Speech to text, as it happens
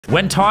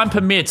When time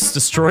permits,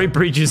 destroy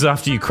bridges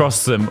after you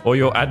cross them, or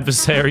your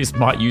adversaries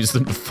might use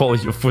them to follow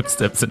your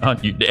footsteps and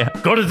hunt you down.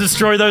 Gotta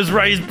destroy those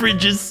raised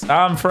bridges.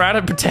 For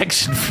added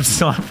protection from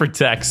sniper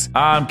attacks,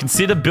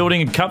 consider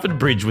building a covered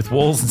bridge with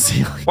walls and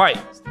ceiling. Wait,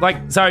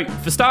 so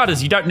for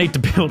starters, you don't need to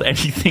build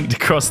anything to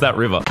cross that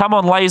river. Come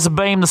on, laser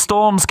beam, the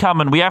storm's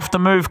coming. We have to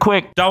move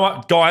quick.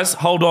 Guys,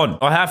 hold on.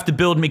 I have to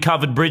build me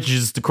covered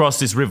bridges to cross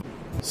this river.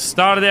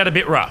 Started out a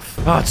bit rough.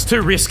 Oh, it's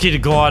too risky to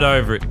glide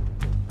over it.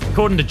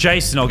 According to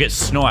Jason, I'll get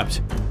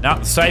sniped. Now,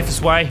 the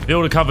safest way,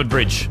 build a covered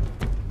bridge.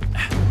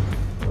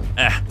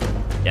 Yeah,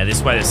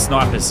 this way the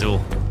snipers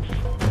will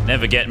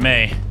never get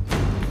me.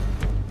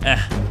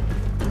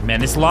 Man,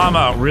 this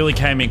llama really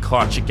came in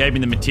clutch. It gave me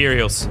the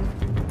materials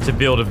to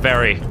build a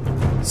very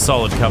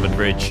solid covered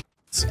bridge.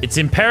 It's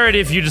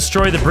imperative you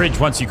destroy the bridge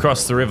once you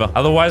cross the river.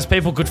 Otherwise,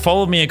 people could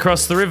follow me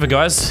across the river,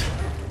 guys.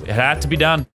 It had to be done.